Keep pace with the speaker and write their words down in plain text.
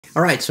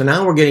Alright, so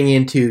now we're getting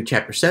into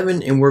Chapter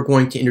 7, and we're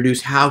going to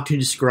introduce how to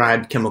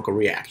describe chemical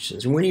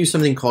reactions. And we're going to use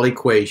something called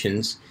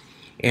equations,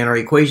 and our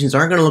equations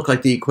aren't going to look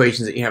like the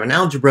equations that you have in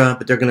algebra,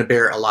 but they're going to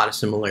bear a lot of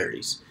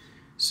similarities.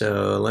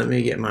 So let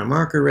me get my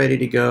marker ready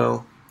to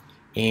go,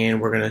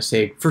 and we're going to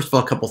say, first of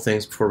all, a couple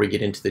things before we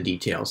get into the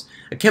details.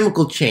 A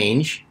chemical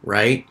change,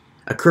 right,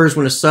 occurs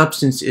when a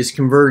substance is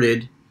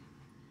converted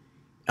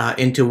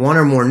into one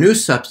or more new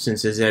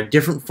substances that have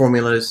different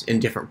formulas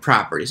and different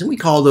properties. And we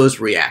call those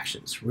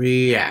reactions.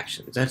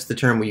 Reactions. That's the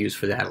term we use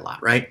for that a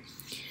lot, right?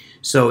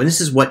 So, and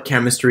this is what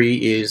chemistry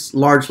is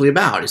largely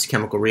about, is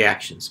chemical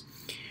reactions.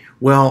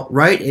 Well,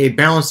 write a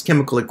balanced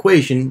chemical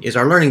equation is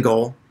our learning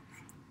goal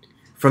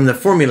from the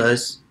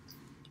formulas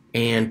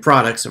and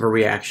products of a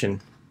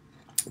reaction.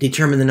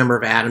 Determine the number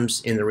of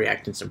atoms in the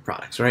reactants and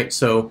products, right?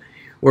 So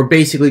we're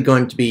basically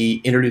going to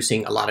be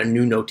introducing a lot of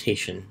new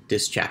notation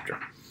this chapter.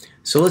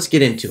 So let's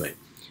get into it.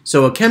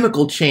 So a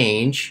chemical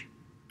change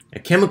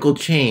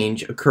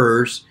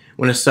occurs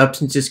when a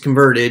substance is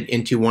converted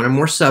into one or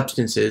more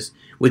substances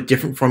with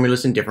different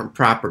formulas and different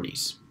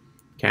properties.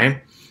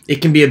 Okay? It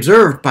can be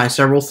observed by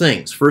several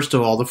things. First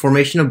of all, the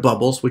formation of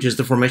bubbles, which is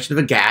the formation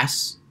of a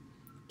gas.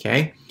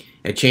 Okay?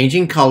 A change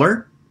in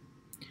color,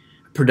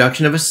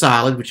 production of a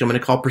solid, which I'm going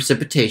to call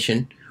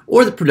precipitation,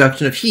 or the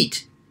production of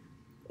heat,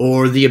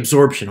 or the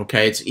absorption.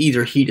 Okay? It's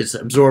either heat is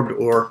absorbed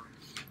or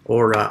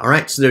all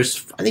right, so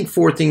there's, I think,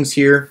 four things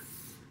here.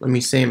 Let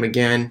me say them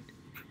again.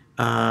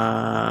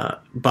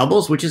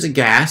 Bubbles, which is a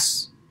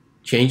gas,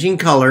 changing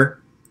color,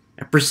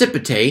 a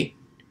precipitate,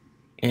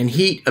 and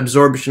heat,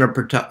 absorption, or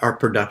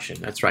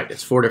production. That's right,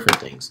 that's four different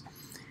things.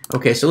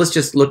 Okay, so let's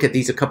just look at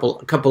these, a couple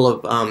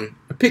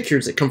of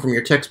pictures that come from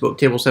your textbook,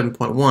 Table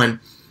 7.1.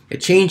 A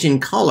change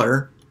in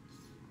color,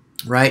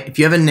 right? If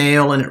you have a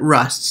nail and it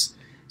rusts,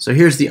 so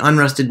here's the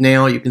unrusted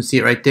nail, you can see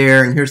it right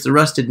there, and here's the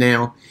rusted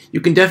nail. You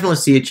can definitely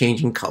see a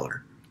change in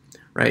color,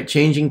 right?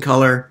 Changing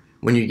color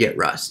when you get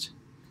rust.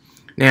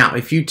 Now,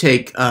 if you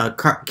take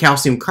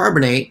calcium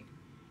carbonate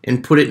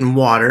and put it in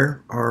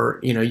water, or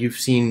you've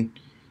seen,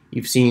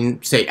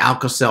 say,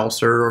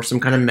 Alka-Seltzer or some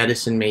kind of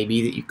medicine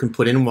maybe that you can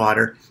put in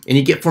water, and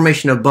you get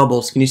formation of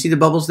bubbles. Can you see the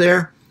bubbles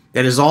there?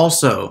 That is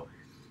also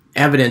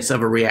evidence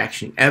of a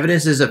reaction.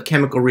 Evidences of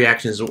chemical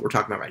reactions is what we're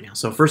talking about right now.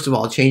 So first of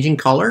all, changing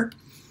color,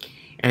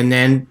 and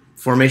then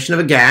formation of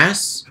a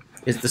gas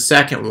is the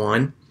second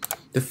one.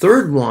 The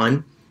third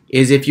one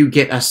is if you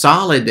get a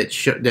solid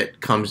that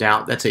comes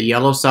out, that's a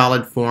yellow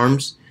solid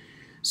forms.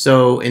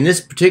 So in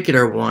this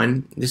particular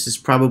one, this is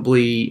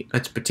probably,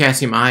 it's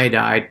potassium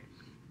iodide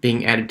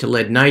being added to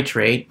lead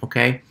nitrate,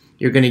 okay?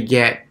 You're going to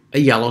get a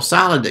yellow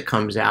solid that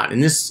comes out.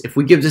 And this, if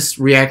we give this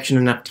reaction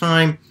enough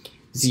time,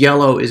 this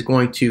yellow is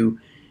going to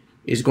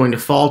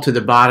fall to the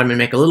bottom and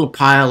make a little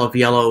pile of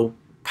yellow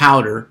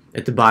powder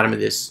at the bottom of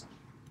this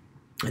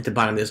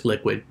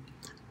liquid,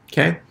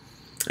 okay?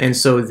 And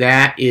so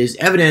that is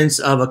evidence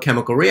of a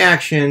chemical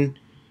reaction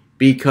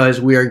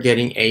because we are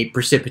getting a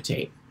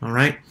precipitate, all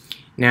right?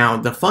 Now,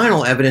 the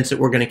final evidence that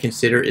we're going to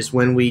consider is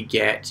when we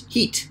get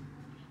heat.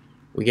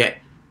 We get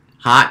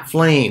hot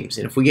flames,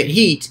 and if we get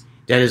heat,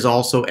 that is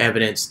also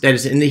evidence. That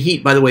is, in the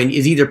heat, by the way,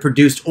 is either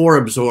produced or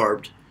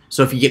absorbed.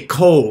 So if you get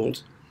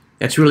cold,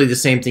 that's really the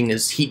same thing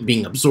as heat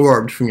being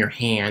absorbed from your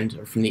hand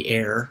or from the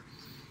air,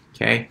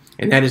 okay?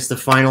 And that is the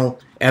final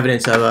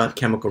evidence of a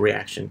chemical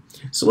reaction.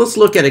 So let's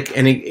look at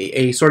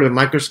a sort of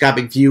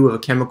microscopic view of a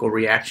chemical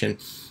reaction.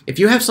 If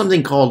you have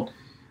something called,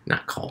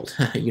 not called,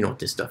 you know what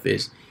this stuff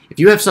is. If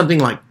you have something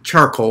like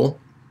charcoal,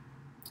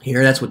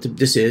 here, that's what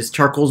this is.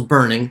 Charcoal's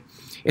burning.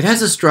 It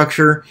has a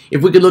structure.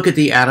 If we could look at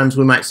the atoms,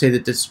 we might say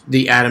that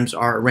the atoms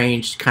are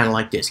arranged kind of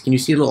like this. Can you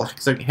see little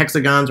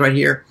hexagons right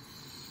here?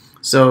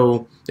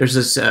 So there's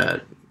this,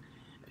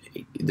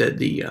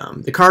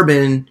 the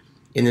carbon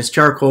in this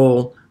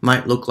charcoal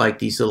might look like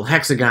these little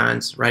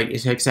hexagons, right?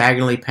 It's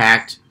hexagonally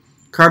packed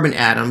carbon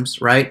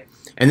atoms, right?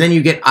 And then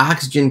you get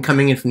oxygen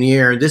coming in from the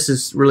air. This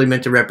is really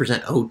meant to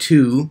represent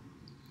O2,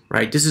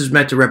 right? This is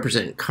meant to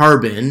represent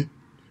carbon,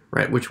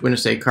 right? Which we're going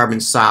to say carbon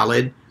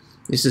solid.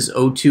 This is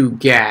O2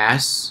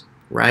 gas,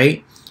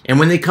 right? And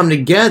when they come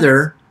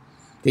together,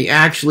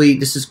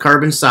 this is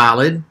carbon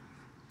solid.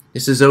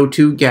 This is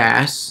O2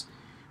 gas.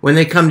 When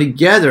they come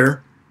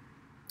together,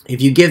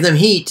 if you give them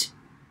heat,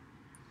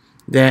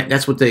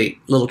 that's what the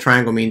little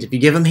triangle means. If you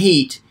give them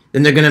heat,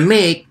 then they're going to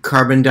make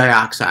carbon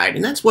dioxide,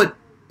 and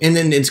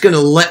then it's going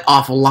to let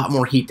off a lot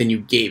more heat than you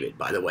gave it.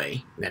 By the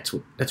way, that's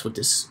what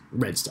this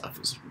red stuff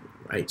is,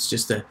 right? It's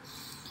just the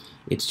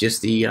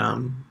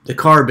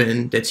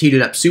carbon that's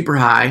heated up super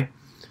high,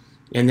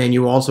 and then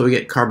you also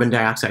get carbon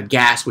dioxide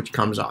gas, which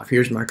comes off.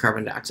 Here's my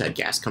carbon dioxide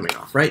gas coming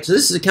off, right? So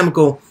this is a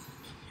chemical.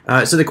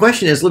 So the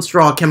question is, let's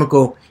draw a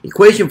chemical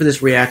equation for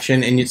this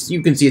reaction, and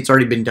you can see it's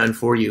already been done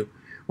for you.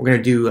 We're going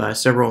to do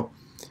several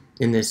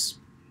in this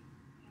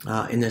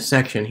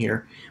section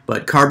here,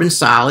 but carbon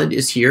solid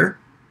is here,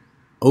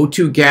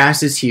 O2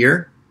 gas is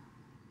here,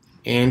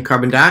 and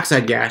carbon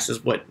dioxide gas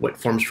is what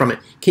forms from it.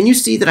 Can you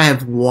see that I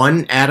have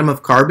one atom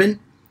of carbon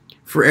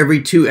for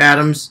every 2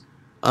 atoms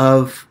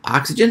of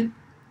oxygen?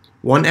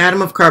 1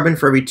 atom of carbon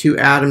for every 2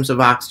 atoms of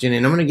oxygen,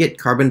 and I'm going to get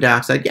carbon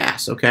dioxide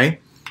gas, okay?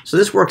 So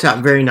this works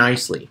out very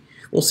nicely.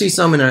 We'll see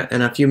some in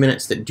a few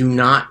minutes that do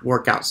not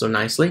work out so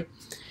nicely.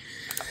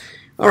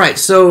 All right,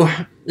 so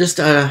just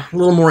a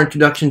little more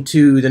introduction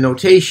to the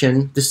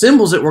notation. The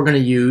symbols that we're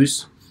going to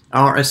use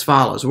are as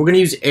follows. We're going to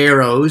use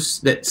arrows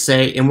that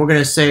say, and we're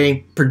going to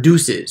say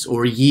produces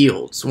or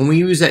yields. When we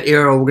use that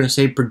arrow, we're going to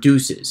say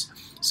produces.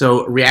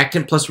 So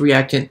reactant plus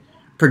reactant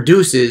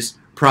produces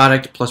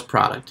product plus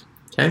product,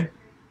 okay?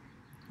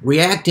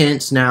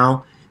 Reactants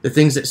now, the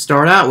things that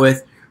start out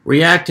with,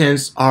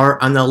 reactants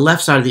are on the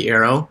left side of the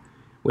arrow.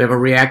 We have a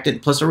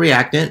reactant plus a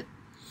reactant.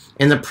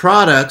 And the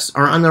products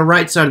are on the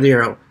right side of the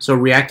arrow. So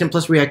reactant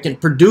plus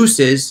reactant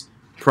produces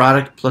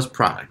product plus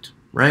product,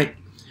 right?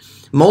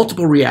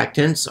 Multiple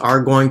reactants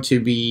are going to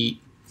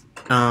be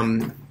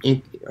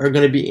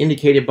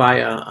indicated by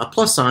a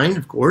plus sign,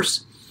 of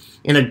course.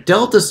 And a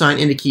delta sign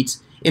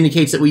indicates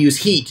that we use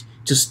heat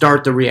to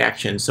start the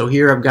reaction. So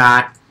here I've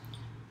got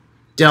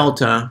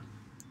delta,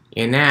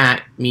 and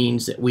that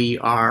means that we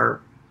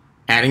are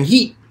adding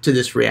heat to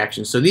this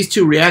reaction. So these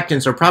two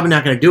reactants are probably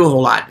not going to do a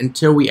whole lot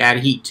until we add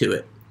heat to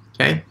it.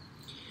 Okay?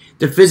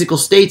 The physical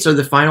states are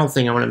the final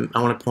thing I want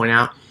to point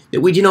out,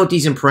 that we denote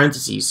these in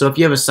parentheses. So if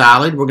you have a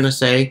solid, we're going to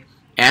say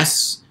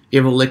S. If you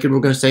have a liquid, we're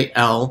going to say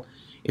L.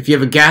 If you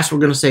have a gas, we're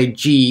going to say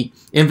G.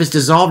 And if it's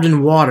dissolved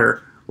in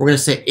water, we're going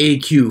to say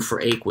AQ for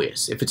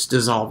aqueous, if it's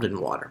dissolved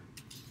in water.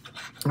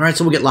 All right,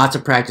 so we'll get lots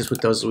of practice with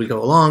those as we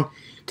go along.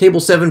 Table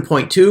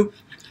 7.2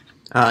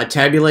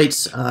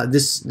 tabulates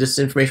this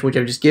information which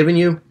I've just given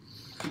you.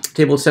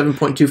 Table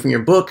 7.2 from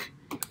your book.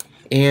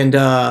 And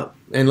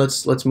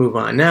let's move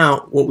on.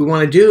 Now, what we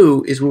want to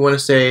do is we want to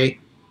say,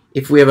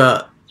 if we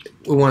have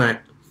we want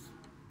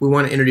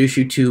to introduce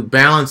you to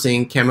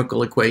balancing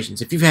chemical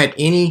equations. If you've had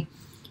any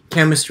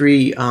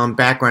chemistry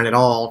background at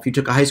all, if you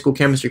took a high school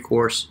chemistry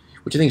course,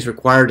 which I think is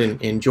required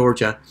in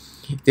Georgia,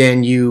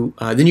 then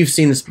you've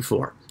seen this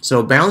before.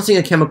 So balancing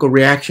a chemical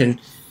reaction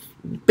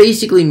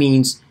basically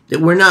means that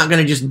we're not going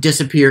to just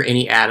disappear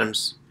any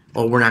atoms,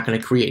 or we're not going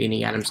to create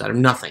any atoms out of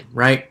nothing,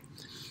 right?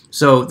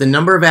 So the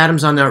number of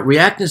atoms on the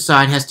reactant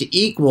side has to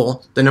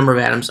equal the number of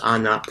atoms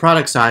on the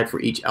product side for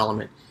each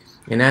element.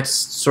 And that's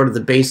sort of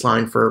the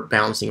baseline for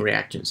balancing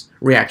reactions.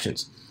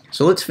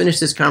 So let's finish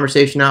this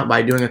conversation out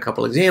by doing a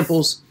couple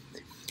examples.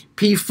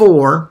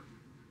 P4,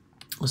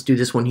 let's do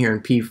this one here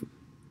in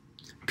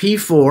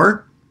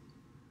P4,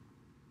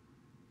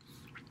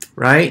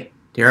 right?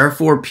 There are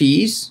 4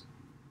 P's.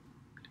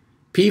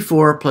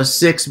 P4 plus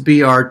 6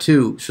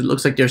 Br2. So it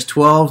looks like there's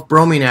 12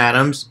 bromine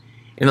atoms,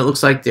 and it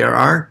looks like there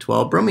are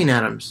 12 bromine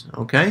atoms,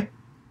 okay?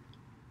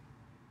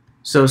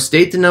 So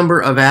state the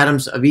number of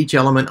atoms of each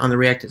element on the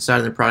reactant side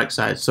and the product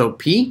side. So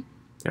P,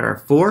 there are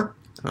 4.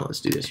 Oh, let's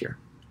do this here.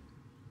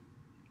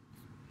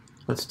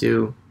 Let's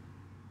do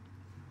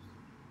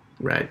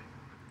red.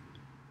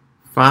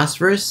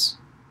 Phosphorus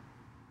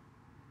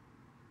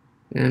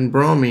and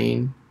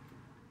bromine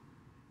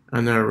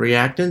on the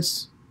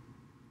reactants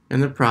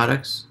and the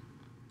products.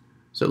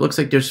 So it looks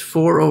like there's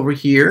 4 over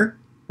here,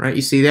 right?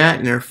 You see that?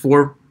 And there are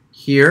 4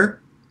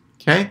 here,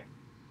 okay?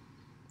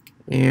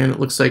 And it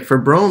looks like for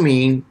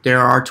bromine, there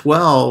are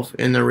 12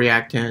 in the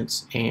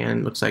reactants,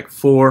 and looks like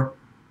 4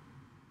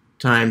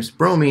 times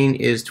bromine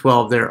is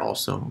 12 there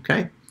also,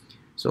 okay?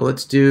 So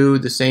let's do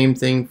the same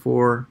thing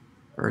for,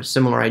 or a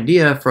similar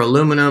idea for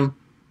aluminum,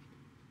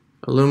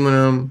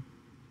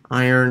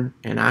 iron,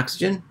 and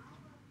oxygen,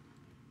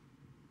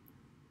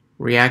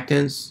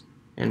 reactants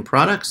and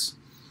products.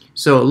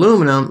 So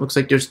aluminum, looks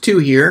like there's 2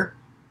 here,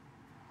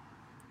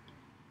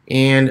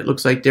 and it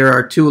looks like there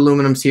are 2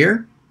 aluminums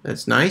here.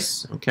 That's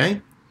nice,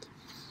 okay?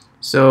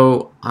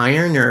 So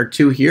iron, there are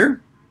 2 here,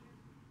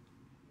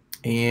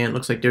 and it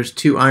looks like there's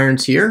 2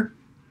 irons here,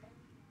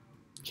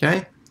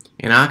 okay?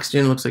 And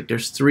oxygen, looks like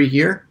there's 3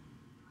 here,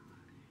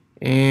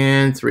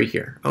 and 3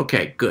 here.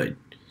 Okay, good.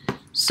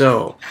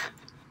 So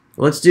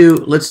let's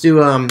do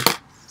an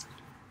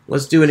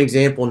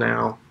example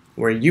now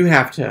where you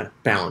have to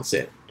balance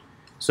it.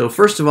 So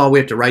first of all, we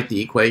have to write the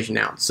equation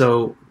out.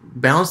 So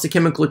balance the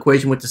chemical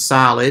equation with the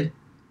solid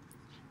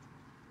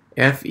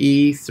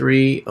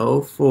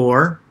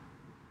Fe3O4.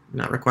 I'm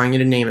not requiring you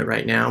to name it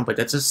right now, but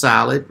that's a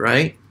solid,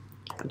 right?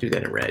 I'll do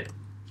that in red.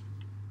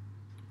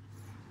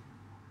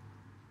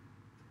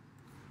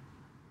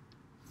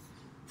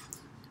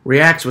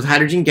 Reacts with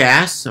hydrogen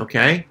gas,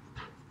 okay?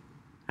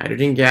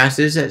 Hydrogen gas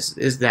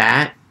is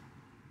that,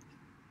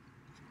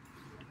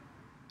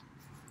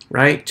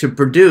 right? To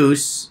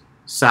produce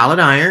solid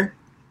iron,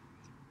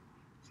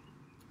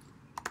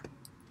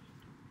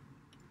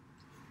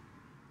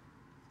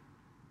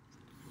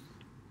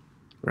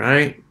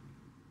 right?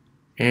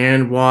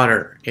 And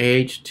water,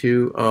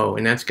 H2O.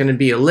 And that's going to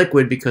be a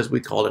liquid because we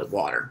called it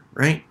water,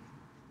 right?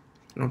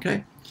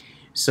 Okay.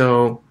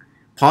 So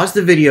pause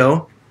the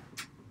video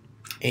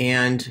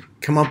and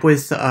come up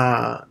with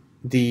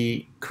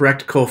the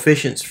correct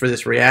coefficients for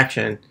this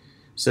reaction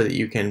so that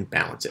you can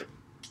balance it.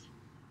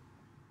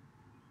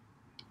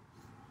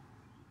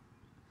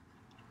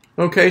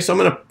 Okay, so I'm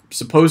going to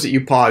suppose that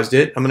you paused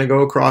it. I'm going to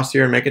go across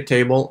here and make a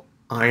table.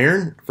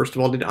 Iron. First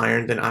of all, did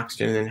iron, then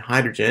oxygen, then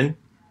hydrogen.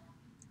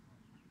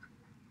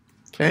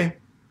 Okay.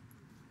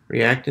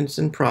 Reactants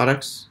and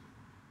products.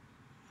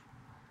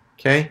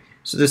 Okay.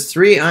 So there's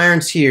 3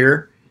 irons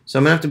here. So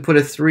I'm going to have to put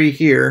a 3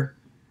 here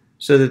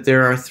so that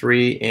there are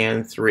 3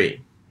 and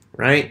 3.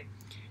 Right?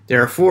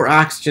 There are 4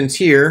 oxygens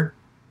here.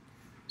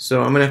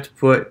 So I'm going to have to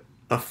put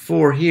a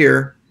 4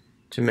 here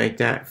to make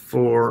that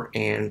 4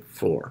 and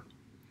 4.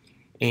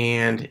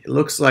 And it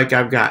looks like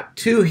I've got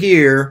 2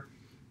 here,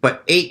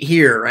 but 8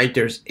 here, right?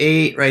 There's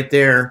 8 right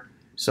there.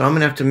 So I'm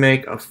going to have to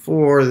make a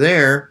 4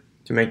 there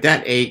to make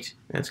that 8.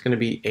 That's going to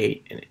be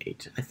 8 and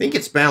 8. I think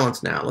it's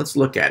balanced now. Let's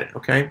look at it,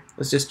 okay?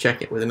 Let's just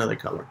check it with another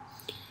color.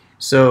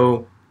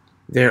 So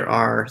there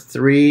are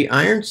 3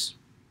 irons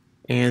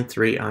and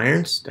 3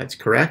 irons. That's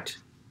correct.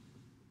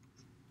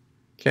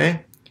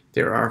 Okay.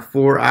 There are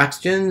 4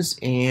 oxygens,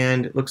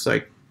 and it looks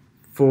like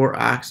 4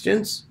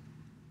 oxygens.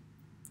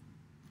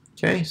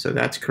 Okay, so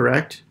that's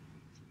correct.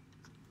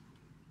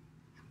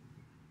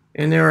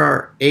 And there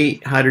are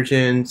 8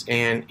 hydrogens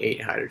and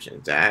 8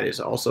 hydrogens. That is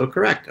also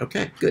correct.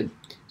 Okay, good.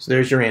 So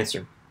there's your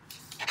answer.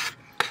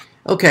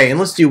 Okay, and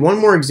let's do one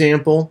more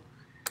example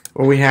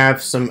where we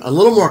have a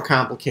little more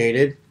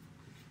complicated.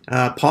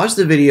 Pause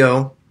the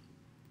video,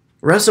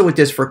 wrestle with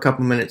this for a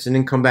couple minutes, and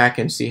then come back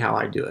and see how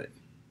I do it.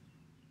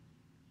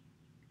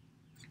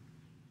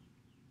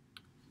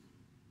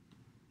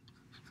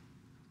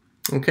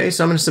 Okay,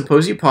 so I'm going to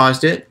suppose you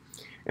paused it,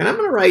 and I'm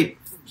going to write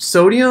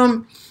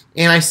sodium,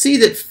 and I see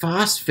that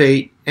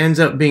phosphate ends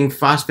up being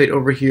phosphate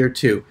over here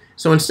too.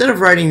 So instead of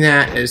writing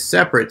that as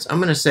separates, I'm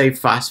going to say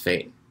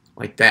phosphate,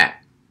 like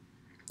that.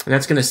 And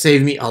that's going to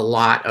save me a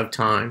lot of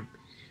time.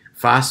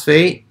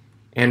 Phosphate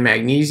and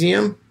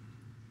magnesium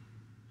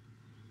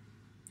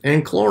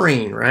and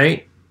chlorine,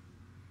 right?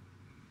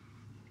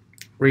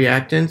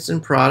 Reactants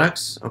and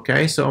products.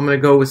 Okay, so I'm going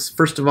to go with,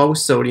 first of all, with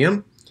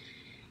sodium.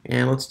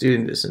 And let's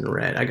do this in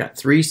red. I got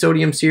 3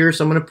 sodiums here,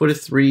 so I'm going to put a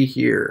 3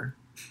 here.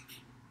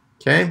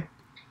 Okay?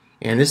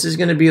 And this is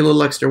going to be a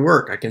little extra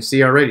work. I can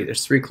see already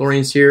there's 3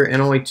 chlorines here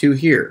and only 2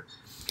 here.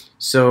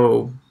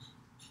 So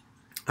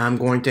I'm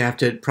going to have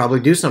to probably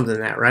do something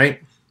to that,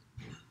 right?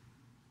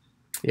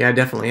 Yeah, I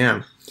definitely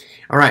am.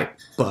 All right,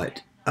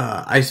 but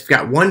I've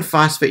got 1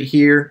 phosphate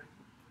here.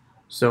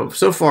 So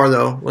far,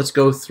 though, let's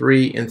go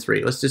 3 and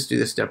 3. Let's just do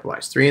this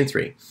stepwise. 3 and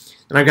 3.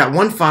 And I've got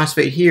 1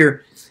 phosphate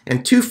here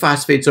and 2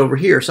 phosphates over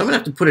here. So I'm gonna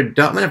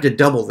have to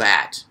double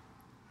that.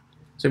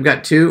 So I've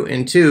got 2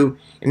 and 2.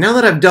 And now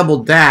that I've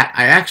doubled that,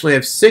 I actually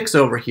have 6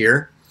 over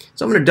here.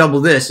 So I'm gonna double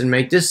this and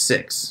make this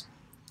 6.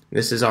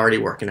 This is already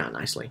working out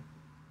nicely.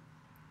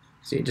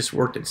 See, it just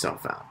worked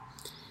itself out.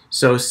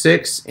 So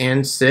 6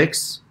 and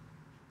 6.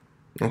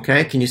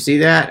 Okay, can you see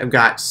that? I've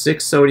got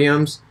 6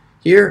 sodiums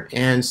here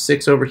and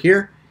 6 over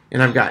here.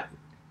 And I've got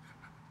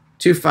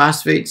 2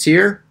 phosphates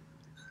here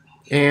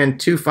and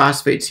 2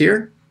 phosphates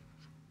here.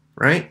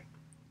 Right?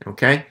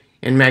 Okay.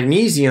 And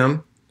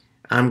magnesium,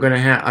 I've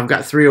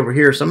got 3 over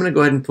here, so I'm going to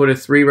go ahead and put a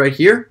 3 right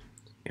here.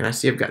 And I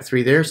see I've got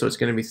 3 there, so it's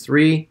going to be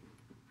 3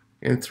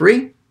 and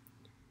 3.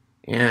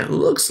 And it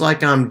looks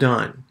like I'm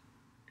done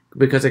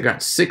because I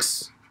got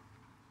 6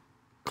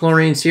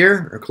 chlorines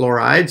here, or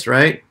chlorides,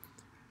 right?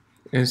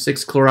 And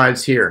 6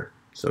 chlorides here.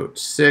 So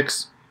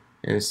 6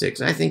 and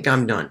 6. I think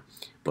I'm done.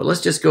 But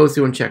let's just go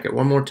through and check it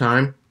one more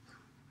time.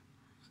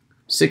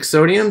 6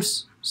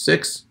 sodiums,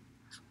 6,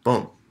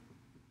 boom.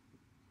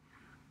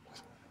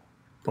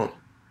 Boom.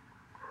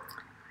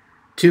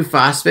 2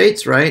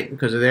 phosphates, right,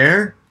 because of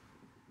there,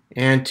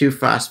 and 2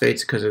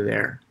 phosphates because of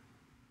there.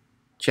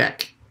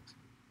 Check.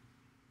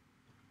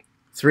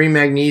 3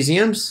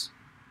 magnesiums,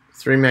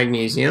 3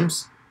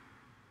 magnesiums.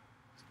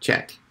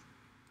 Check.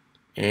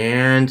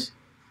 And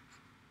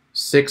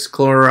 6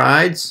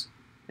 chlorides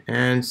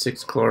and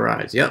 6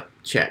 chlorides. Yep,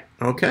 check.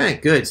 Okay,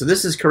 good. So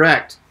this is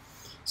correct.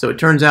 So it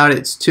turns out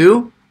it's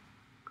 2,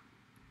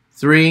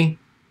 3,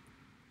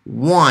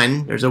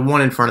 1. There's a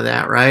 1 in front of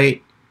that,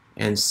 right?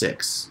 And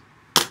 6.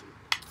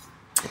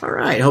 All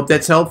right, hope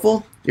that's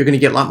helpful. You're going to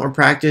get a lot more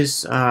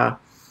practice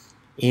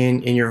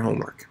in your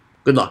homework.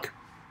 Good luck.